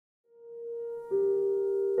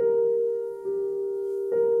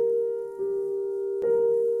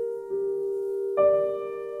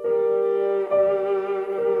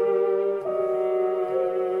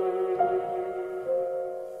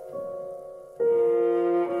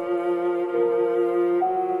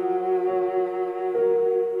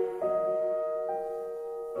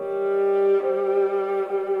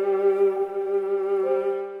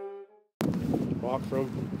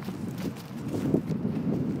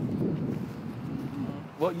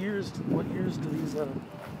What years do these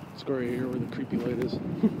Let's go right here where the creepy light is.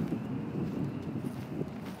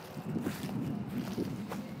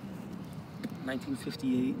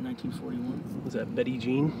 1958, 1941. Was that Betty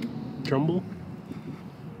Jean Trumbull?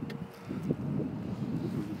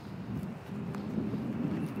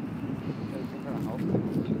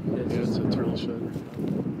 Yeah, it's a turtle shed.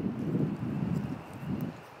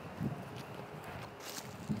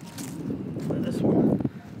 This one.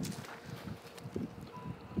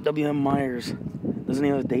 W.M. Myers. Doesn't he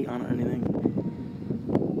have a date on it or anything?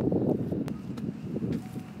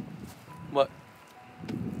 What?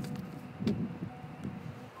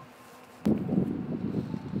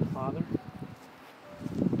 Father?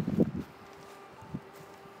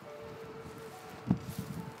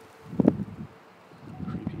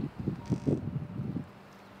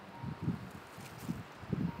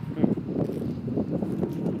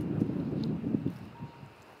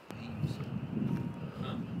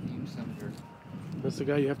 That's the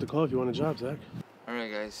guy you have to call if you want a job, Zach.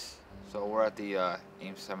 Alright guys, so we're at the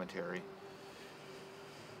Ames Cemetery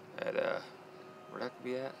at, where that could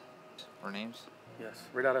be at? Or Ames? Yes,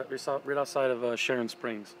 right outside of Sharon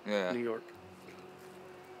Springs, Yeah. New York.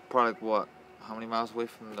 Probably like what? How many miles away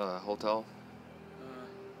from the hotel?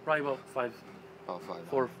 Probably about About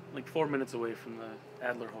 5 like 4 minutes away from the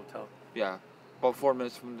Adler Hotel. Yeah, about 4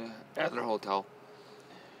 minutes from the Adler Hotel.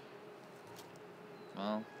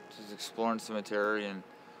 Well, just exploring the cemetery and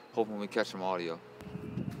hoping we catch some audio.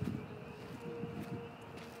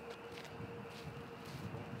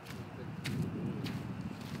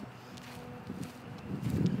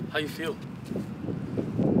 How you feel?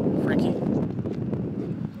 Freaky?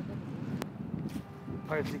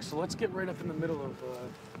 Alright, so let's get right up in the middle of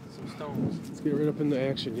some stones. Let's get right up in the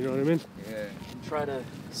action, you know what I mean? Yeah. And try to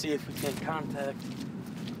see if we can contact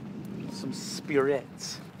some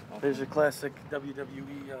spirits. There's a classic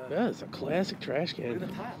WWE. Yeah, it's a classic trash can. Look at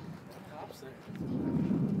the top. The top's there.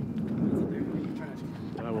 Trash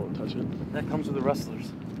can. I won't touch it. That comes with the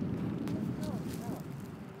wrestlers.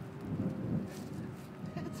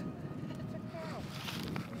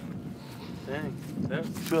 Dang, that's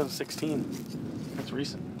 2016. That's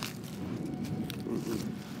recent.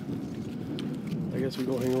 I guess we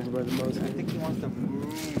go hang over by the mountain. I think he wants to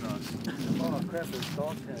moon us. Oh crap, there's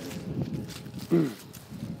dog tags.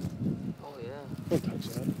 Oh yeah. Don't touch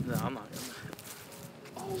that. No, I'm not gonna.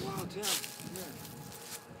 Oh wow, Tim. Yeah.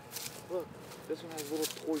 Look, this one has little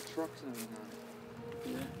toy trucks and everything on it.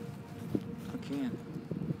 Yeah. I can.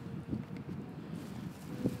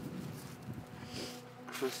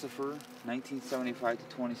 Christopher, 1975 to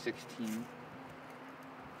 2016.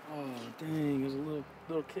 Oh dang, he was a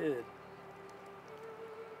little kid.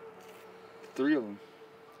 3 of them.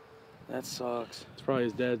 That sucks. It's probably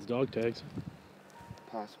his dad's dog tags.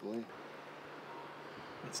 Possibly.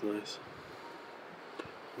 That's nice.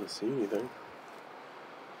 Let's see anything.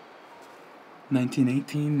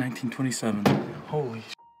 1918, 1927. Holy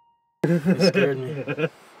shit. They scared me.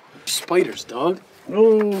 Spiders, dog.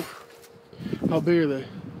 Oh, how big are they?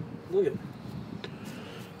 Look at it.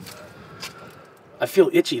 I feel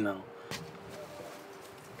itchy now.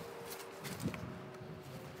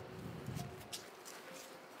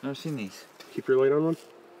 Never seen these. Keep your light on one.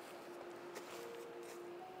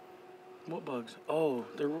 What bugs? Oh,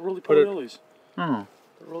 they're roly Put it- polies. Oh.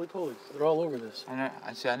 They're roly polies. They're all over this. I never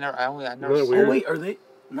Isn't that seen. weird? Oh wait, are they?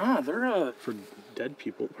 Nah, they're For dead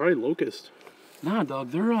people. Probably locust. Nah, dog.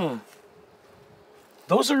 They're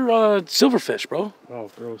Those are silverfish, bro. Oh,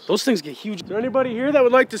 gross. Those things get huge. Is there anybody here that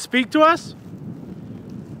would like to speak to us?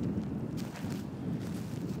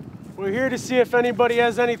 We're here to see if anybody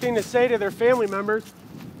has anything to say to their family members.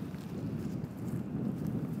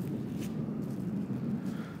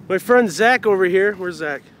 My friend Zach over here, where's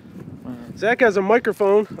Zach? Zach has a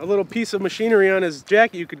microphone, a little piece of machinery on his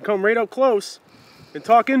jacket. You can come right up close and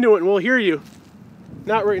talk into it and we'll hear you.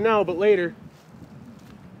 Not right now, but later.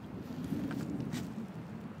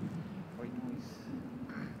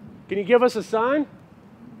 Can you give us a sign?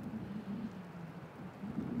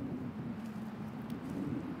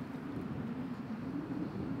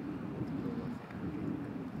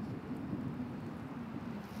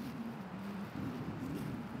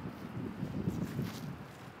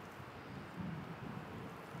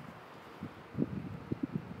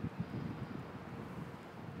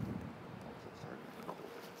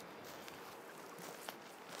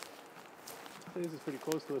 I think this is pretty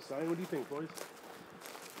close to a sign. What do you think, boys?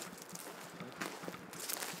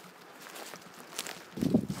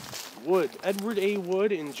 Wood. Edward A.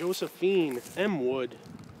 Wood and Josephine M. Wood.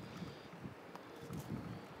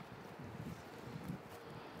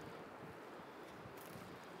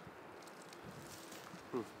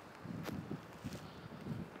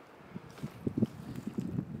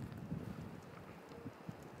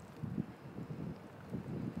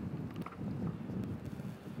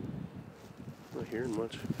 too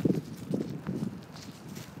much.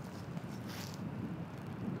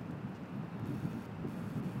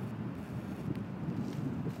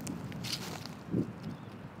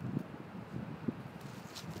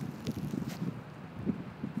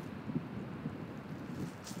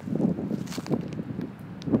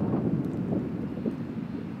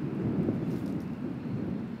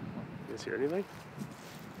 You guys hear anything?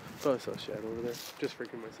 Oh, I saw a shadow over there. Just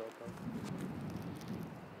freaking myself out.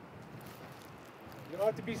 You don't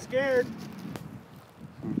have to be scared.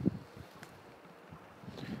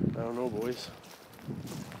 I don't know, boys.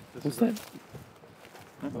 What's that?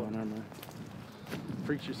 Oh, never mind.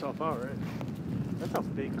 Freaks yourself out, right? That's a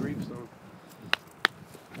big gravestone.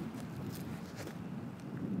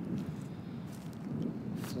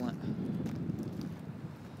 Flint.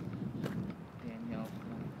 Danielle.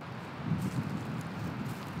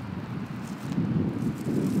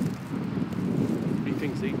 What do you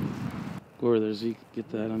think, Zeke? Go over there, Zeke. Get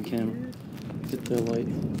that on camera. Get the light.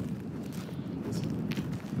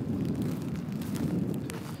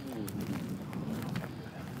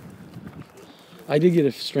 I did get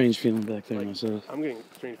a strange feeling back there myself. I'm getting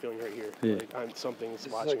a strange feeling right here. Yeah. Like something's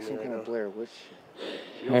It's watching like me some right kind now. of Blair Witch.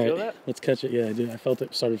 You don't feel Alright, that? let's catch it. Yeah, I did. I felt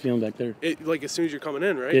it. Started feeling back there. It like as soon as you're coming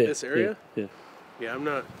in, right? Yeah, This area? Yeah. Yeah, I'm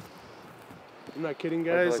not kidding,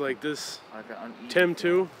 guys. Like this. Like an uneasy Tim feeling.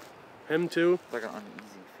 too. Him too. Like an uneasy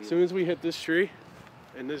As feeling. soon as we hit this tree,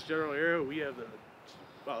 in this general area, we have the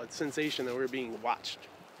it's sensation that we're being watched.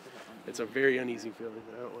 It's a very uneasy feeling.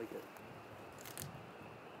 I don't like it.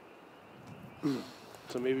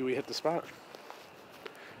 So maybe we hit the spot.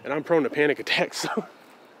 And I'm prone to panic attacks, so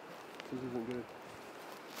this isn't good.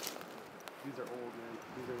 These are old,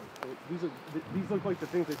 man. These look like the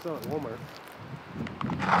things they sell at Walmart.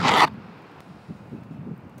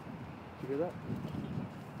 Did you hear that?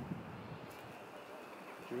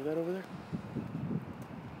 Did you hear that over there?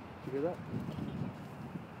 Did you hear that?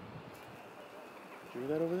 Did you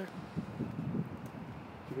hear that over there?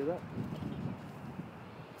 Did you hear that?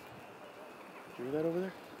 Did you hear that over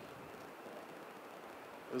there?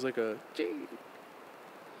 It was like a... Let's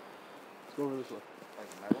go over this way.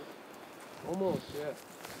 Like metal? Almost, yeah.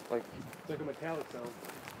 Like It's like a metallic sound.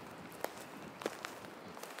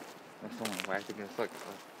 someone whacked against like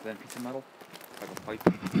a thin piece of metal? Like a pipe?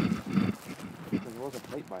 Because there was a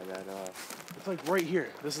pipe by that, It's like right here.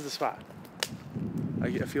 This is the spot. I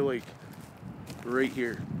feel like right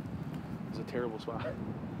here is a terrible spot. I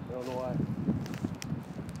don't know why.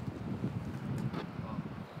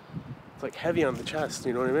 It's like heavy on the chest,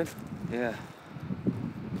 you know what I mean? yeah.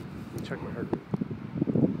 Let me check my heart rate.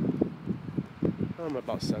 I'm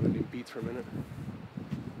about 70 beats per minute.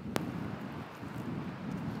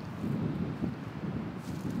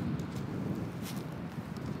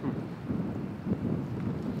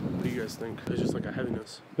 What do you guys think? It's just like a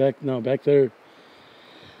heaviness. Back there,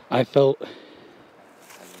 I felt,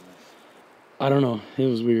 I don't know, it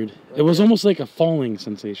was weird. It was almost like a falling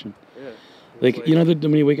sensation. Yeah. Like, you know,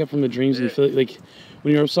 when you wake up from the dreams and you feel like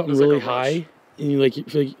when you're up something It's like really a rush. high and you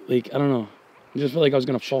feel like, I don't know, I just felt like I was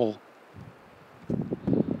gonna fall. I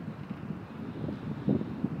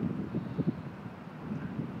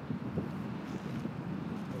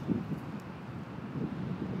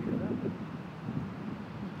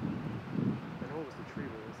know it was the tree,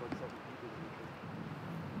 but it was like something deeper than the tree.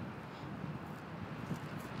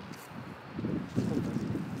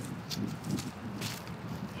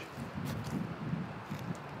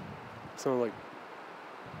 Sounded like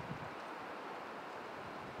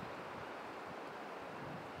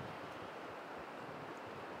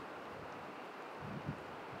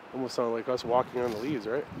almost sounded like us walking on the leaves,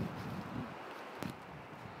 right?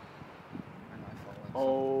 And I felt like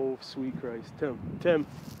Oh, sweet Christ. Tim.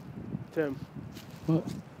 What?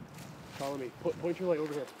 Follow me. Point your light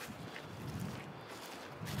over here.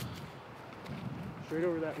 Straight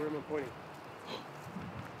over that where I'm pointing.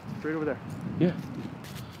 Straight over there. Yeah.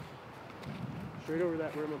 Straight over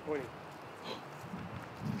that where I'm pointing.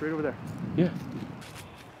 Straight over there. Yeah.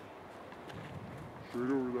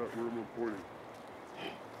 Straight over that where I'm pointing.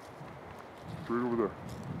 Straight over there.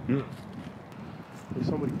 Yeah. There's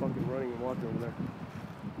somebody fucking running and walking over there.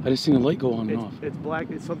 I just seen a light go on and off. It's black.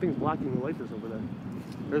 It's something's blocking the light that's over there.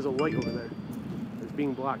 There's a light over there. It's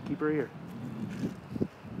being blocked. Keep her here.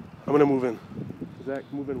 I'm gonna move in. Zach,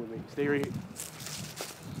 move in with me. Stay right here.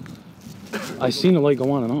 I seen a light go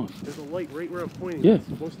on and off. There's a light right where I'm pointing. Yeah. It's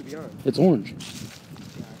supposed to be on. It's orange.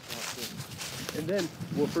 yeah, I felt And then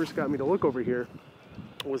what first got me to look over here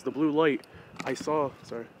was the blue light. I saw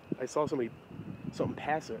something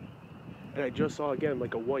pass it. And I just saw again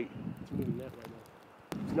like a white. It's moving that right now.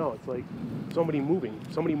 No, it's like somebody moving.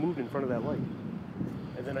 Somebody moved in front of that light.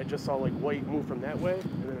 and then I just saw like white move from that way,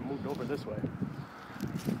 and then it moved over this way.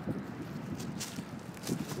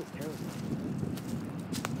 This is terrifying.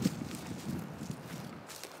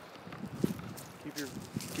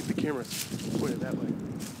 Keep the camera pointed that way.